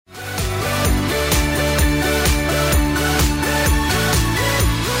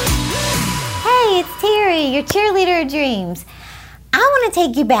your cheerleader of dreams. I want to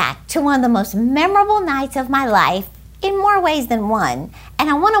take you back to one of the most memorable nights of my life in more ways than one. And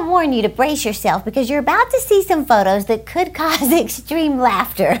I want to warn you to brace yourself because you're about to see some photos that could cause extreme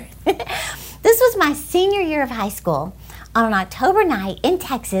laughter. This was my senior year of high school on an October night in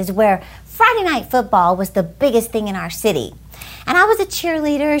Texas where Friday night football was the biggest thing in our city. And I was a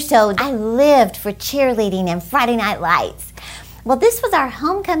cheerleader, so I lived for cheerleading and Friday Night Lights. Well, this was our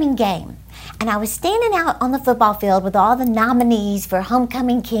homecoming game. And I was standing out on the football field with all the nominees for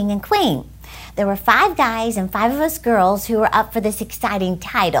Homecoming King and Queen. There were 5 guys and 5 of us girls who were up for this exciting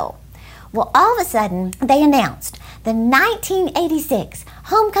title. Well, all of a sudden, they announced the 1986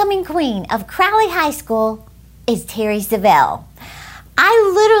 Homecoming Queen of Crowley High School is Terry Savelle.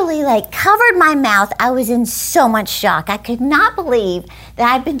 I literally covered my mouth. I was in so much shock. I could not believe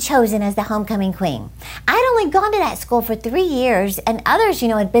that I'd been chosen as the homecoming queen. I'd only gone to that school for 3 years, and others,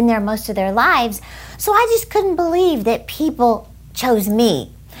 had been there most of their lives. So I just couldn't believe that people chose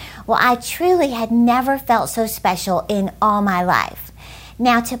me. Well, I truly had never felt so special in all my life.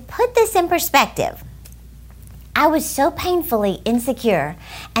 Now, to put this in perspective, I was so painfully insecure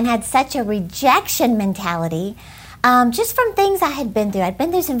and had such a rejection mentality just from things I had been through. I'd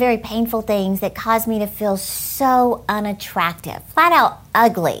been through some very painful things that caused me to feel so unattractive, flat out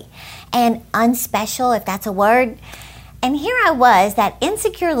ugly, and unspecial, if that's a word. And here I was, that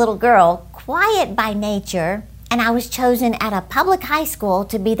insecure little girl, quiet by nature, and I was chosen at a public high school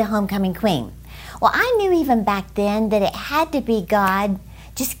to be the homecoming queen. Well, I knew even back then that it had to be God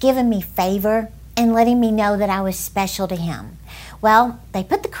just giving me favor and letting me know that I was special to Him. Well, they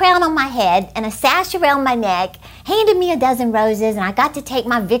put the crown on my head and a sash around my neck, handed me a dozen roses, and I got to take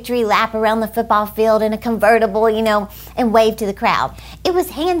my victory lap around the football field in a convertible, and wave to the crowd. It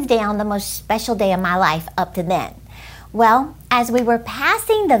was hands down the most special day of my life up to then. Well, as we were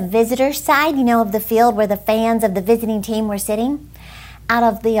passing the visitor side, of the field where the fans of the visiting team were sitting, out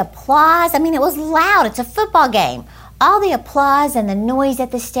of the applause, it was loud, it's a football game, all the applause and the noise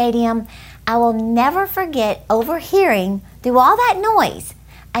at the stadium, I will never forget overhearing, through all that noise,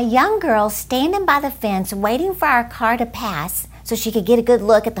 a young girl standing by the fence waiting for our car to pass so she could get a good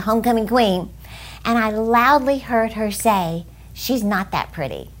look at the homecoming queen, and I loudly heard her say, "She's not that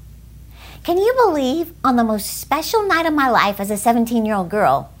pretty." Can you believe on the most special night of my life as a 17-year-old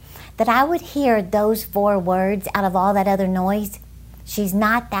girl that I would hear those 4 words out of all that other noise? She's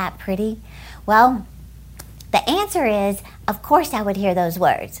not that pretty. Well, the answer is, of course I would hear those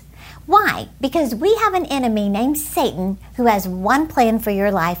words. Why? Because we have an enemy named Satan who has one plan for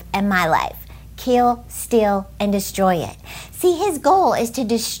your life and my life: kill, steal, and destroy it. See, his goal is to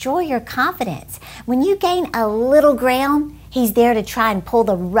destroy your confidence. When you gain a little ground, he's there to try and pull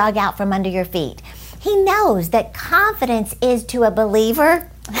the rug out from under your feet. He knows that confidence is to a believer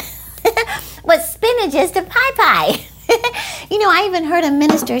what spinach is to pie. I even heard a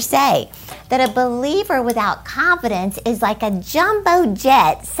minister say that a believer without confidence is like a jumbo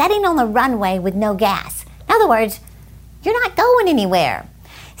jet sitting on the runway with no gas. In other words, you're not going anywhere.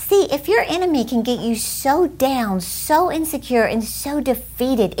 See, if your enemy can get you so down, so insecure, and so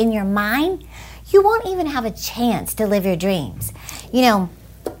defeated in your mind, you won't even have a chance to live your dreams.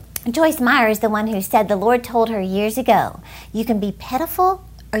 Joyce Meyer is the one who said the Lord told her years ago, you can be pitiful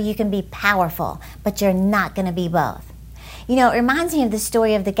or you can be powerful, but you're not going to be both. It reminds me of the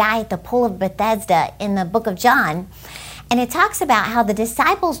story of the guy at the pool of Bethesda in the book of John. And it talks about how the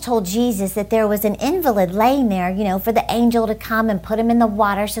disciples told Jesus that there was an invalid laying there, for the angel to come and put him in the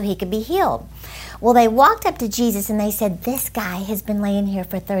water so he could be healed. Well, they walked up to Jesus and they said, this guy has been laying here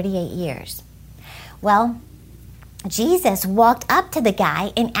for 38 years. Well, Jesus walked up to the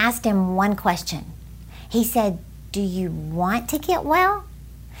guy and asked him one question. He said, do you want to get well?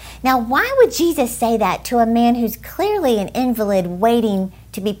 Now, why would Jesus say that to a man who's clearly an invalid waiting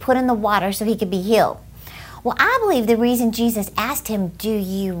to be put in the water so he could be healed? Well, I believe the reason Jesus asked him, do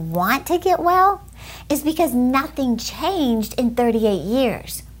you want to get well, is because nothing changed in 38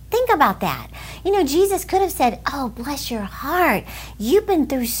 years. Think about that. Jesus could have said, oh, bless your heart. You've been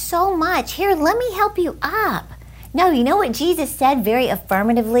through so much. Here, let me help you up. No, you know what Jesus said very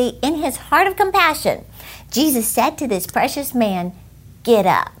affirmatively in his heart of compassion? Jesus said to this precious man, get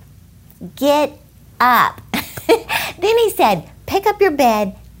up. Get up. Then he said, pick up your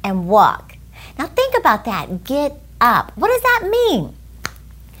bed and walk. Now think about that. Get up. What does that mean?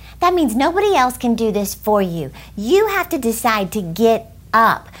 That means nobody else can do this for you. You have to decide to get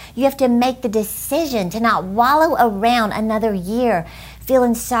up. You have to make the decision to not wallow around another year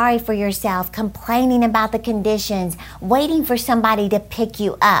feeling sorry for yourself, complaining about the conditions, waiting for somebody to pick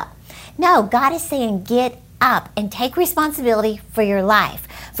you up. No, God is saying get up and take responsibility for your life,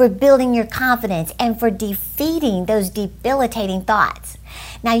 for building your confidence, and for defeating those debilitating thoughts.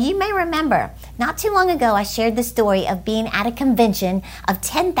 Now, you may remember, not too long ago, I shared the story of being at a convention of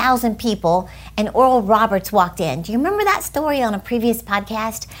 10,000 people and Oral Roberts walked in. Do you remember that story on a previous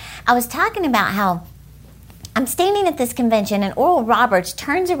podcast? I was talking about how I'm standing at this convention and Oral Roberts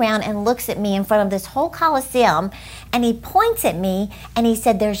turns around and looks at me in front of this whole Coliseum, and he points at me and he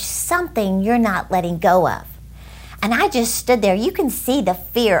said, "There's something you're not letting go of." And I just stood there. You can see the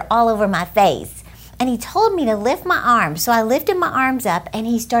fear all over my face. And he told me to lift my arms. So I lifted my arms up and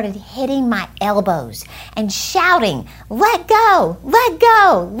he started hitting my elbows and shouting, "Let go, let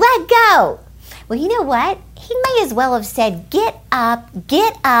go, let go." Well, you know what? He may as well have said, "Get up,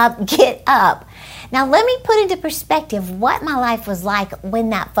 get up, get up." Now, let me put into perspective what my life was like when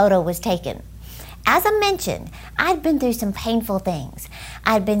that photo was taken. As I mentioned, I'd been through some painful things.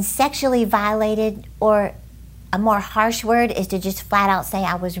 I'd been sexually violated, or a more harsh word is to just flat out say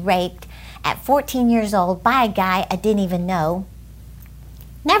I was raped at 14 years old by a guy I didn't even know.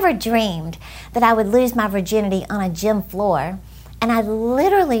 Never dreamed that I would lose my virginity on a gym floor, and I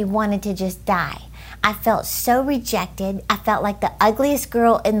literally wanted to just die. I felt so rejected. I felt like the ugliest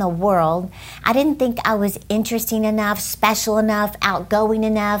girl in the world. I didn't think I was interesting enough, special enough, outgoing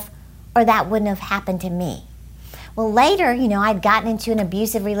enough, or that wouldn't have happened to me. Well, later, I'd gotten into an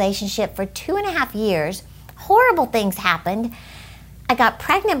abusive relationship for 2.5 years. Horrible things happened. I got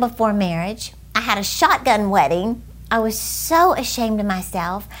pregnant before marriage. I had a shotgun wedding. I was so ashamed of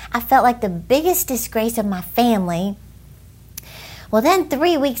myself. I felt like the biggest disgrace of my family. Well, then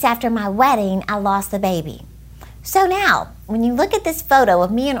 3 weeks after my wedding, I lost the baby. So now, when you look at this photo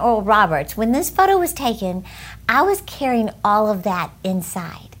of me and Oral Roberts, when this photo was taken, I was carrying all of that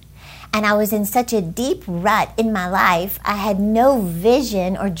inside. And I was in such a deep rut in my life, I had no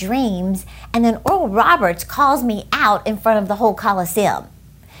vision or dreams, and then Oral Roberts calls me out in front of the whole Coliseum.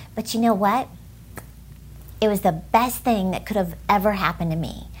 But you know what? It was the best thing that could have ever happened to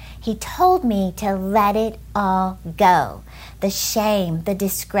me. He told me to let it all go. The shame, the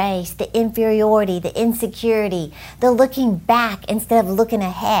disgrace, the inferiority, the insecurity, the looking back instead of looking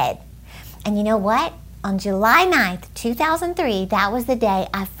ahead. And you know what? On July 9th, 2003, that was the day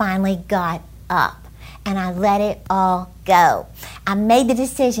I finally got up and I let it all go. I made the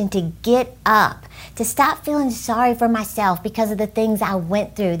decision to get up, to stop feeling sorry for myself because of the things I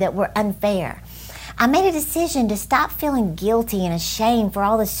went through that were unfair. I made a decision to stop feeling guilty and ashamed for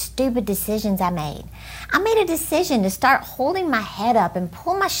all the stupid decisions I made. I made a decision to start holding my head up and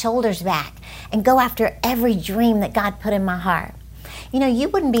pull my shoulders back and go after every dream that God put in my heart. You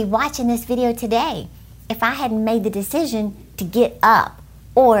wouldn't be watching this video today if I hadn't made the decision to get up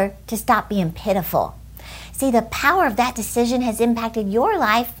or to stop being pitiful. See, the power of that decision has impacted your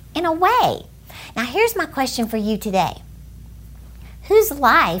life in a way. Now, here's my question for you today. Whose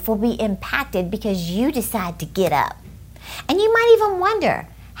life will be impacted because you decide to get up? And you might even wonder,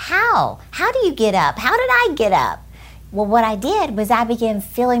 how? How do you get up? How did I get up? Well, what I did was I began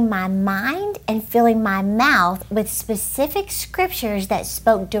filling my mind and filling my mouth with specific scriptures that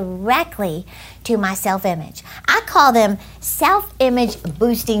spoke directly to my self-image. I call them self-image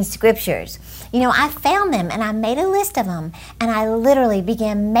boosting scriptures. I found them and I made a list of them, and I literally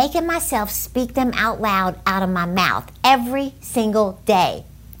began making myself speak them out loud out of my mouth every single day.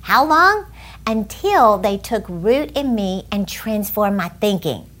 How long? Until they took root in me and transformed my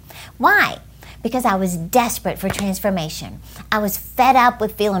thinking. Why? Because I was desperate for transformation. I was fed up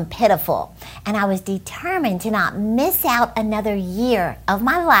with feeling pitiful, and I was determined to not miss out another year of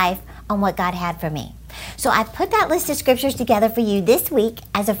my life on what God had for me. So I put that list of scriptures together for you this week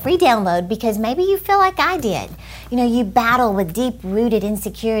as a free download because maybe you feel like I did. You battle with deep-rooted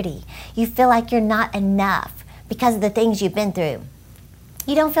insecurity. You feel like you're not enough because of the things you've been through.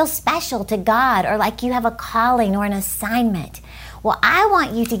 You don't feel special to God or like you have a calling or an assignment. Well, I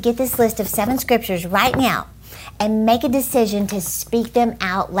want you to get this list of 7 scriptures right now and make a decision to speak them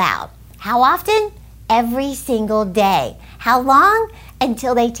out loud. How often? Every single day. How long?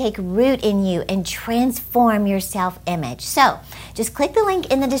 Until they take root in you and transform your self-image. So just click the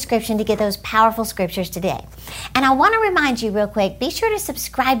link in the description to get those powerful scriptures today. And I want to remind you real quick, be sure to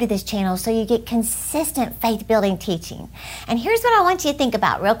subscribe to this channel so you get consistent faith-building teaching. And here's what I want you to think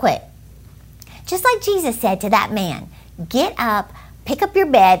about real quick. Just like Jesus said to that man, get up, pick up your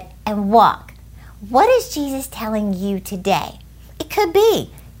bed, and walk. What is Jesus telling you today? It could be,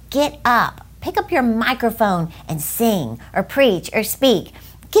 get up, pick up your microphone and sing or preach or speak.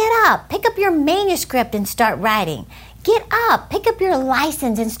 Get up, pick up your manuscript and start writing. Get up, pick up your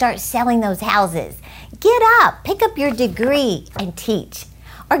license and start selling those houses. Get up, pick up your degree and teach.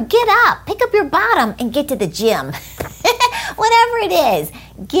 Or get up, pick up your bottom and get to the gym. Whatever it is,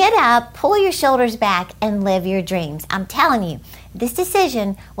 get up, pull your shoulders back, and live your dreams. I'm telling you, this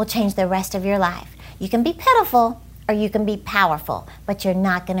decision will change the rest of your life. You can be pitiful or you can be powerful, but you're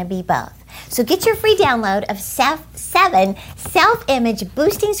not going to be both. So get your free download of 7 self-image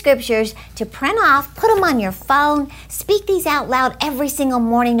boosting scriptures to print off, put them on your phone, speak these out loud every single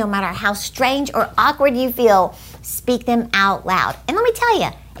morning, no matter how strange or awkward you feel. Speak them out loud. And let me tell you,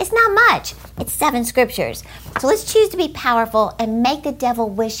 it's not much. It's 7 scriptures. So let's choose to be powerful and make the devil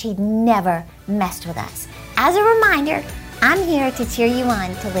wish he'd never messed with us. As a reminder, I'm here to cheer you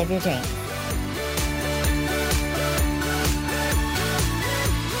on to live your dreams.